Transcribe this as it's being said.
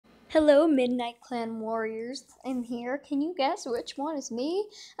Hello, MidnightClan warriors. I'm here. Can you guess which one is me?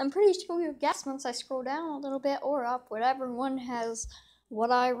 I'm pretty sure you'll guess once I scroll down a little bit or up. Whatever one has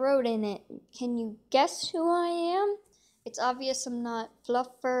what I wrote in it. Can you guess who I am? It's obvious I'm not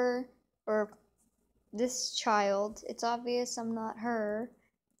Fluffer or this child. It's obvious I'm not her.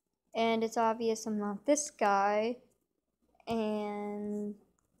 And it's obvious I'm not this guy. And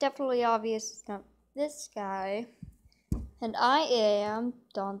definitely obvious it's not this guy. And I am,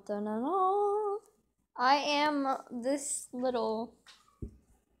 dun, dun, dun, dun, I am this little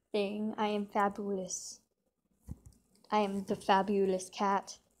thing. I am fabulous. I am the fabulous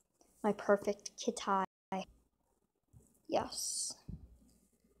cat. My perfect kitty. Yes.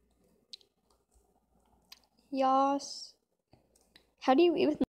 Yes. How do you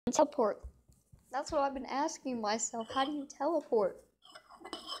even teleport? That's what I've been asking myself. How do you teleport?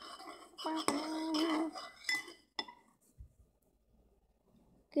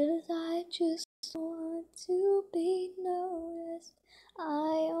 Cause I just want to be noticed.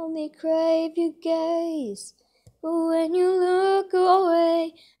 I only crave your gaze. But when you look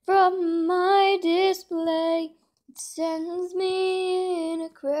away from my display, it sends me in a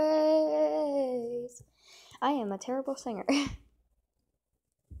craze. I am a terrible singer.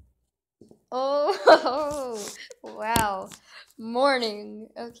 Oh, wow. Morning.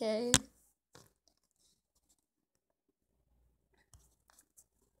 Okay.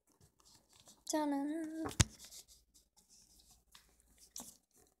 Ta-da.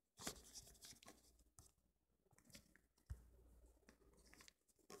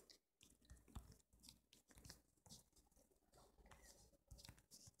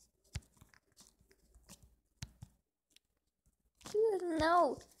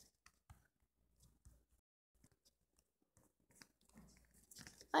 No.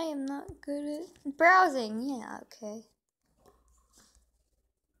 I am not good at browsing. Yeah, okay.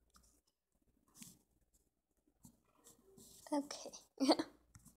 Okay.